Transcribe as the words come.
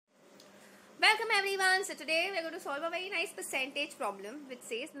Welcome everyone. So today we are going to solve a very nice percentage problem which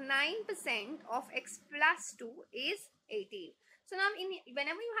says 9% of x plus 2 is 18. So now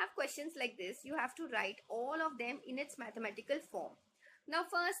whenever you have questions like this, you have to write all of them in its mathematical form. Now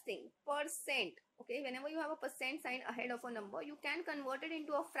first thing, percent. Okay, whenever you have a percent sign ahead of a number, you can convert it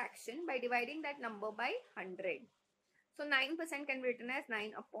into a fraction by dividing that number by 100. So 9% can be written as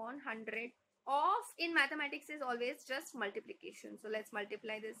 9 upon 100. Of in mathematics is always just multiplication. So let's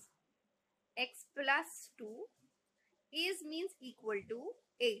multiply this. X plus 2 means equal to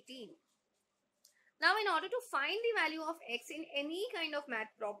 18. Now in order to find the value of x in any kind of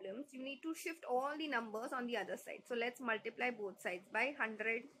math problems, you need to shift all the numbers on the other side. So let's multiply both sides by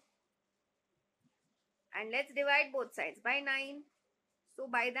 100 and let's divide both sides by 9.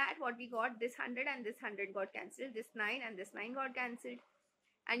 So by that what we got, this 100 and this 100 got cancelled, this 9 and this 9 got cancelled,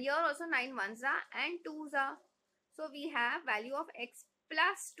 and here also 9 ones are and 2s are. So we have value of x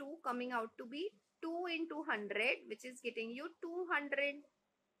plus 2 coming out to be 2 into 100, which is getting you 200.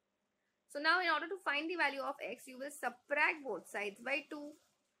 So now in order to find the value of x, you will subtract both sides by 2.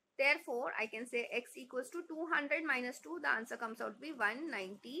 Therefore, I can say x equals to 200 minus 2. The answer comes out to be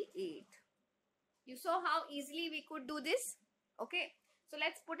 198. You saw how easily we could do this? Okay. So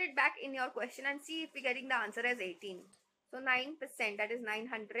let's put it back in your question and see if we're getting the answer as 18. So 9%, that is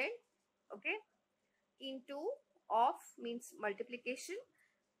 900. Okay. Into of means multiplication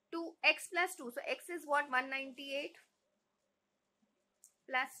to x plus 2. So x is what? 198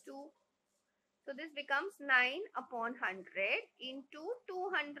 plus 2. So this becomes 9 upon 100 into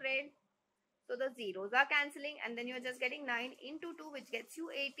 200. So the zeros are cancelling and then you are just getting 9 into 2, which gets you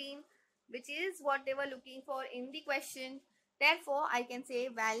 18, which is what they were looking for in the question. Therefore, I can say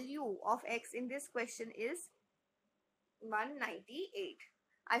value of x in this question is 198.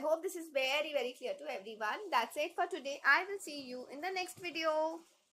 I hope this is very clear to everyone. That's it for today. I will see you in the next video.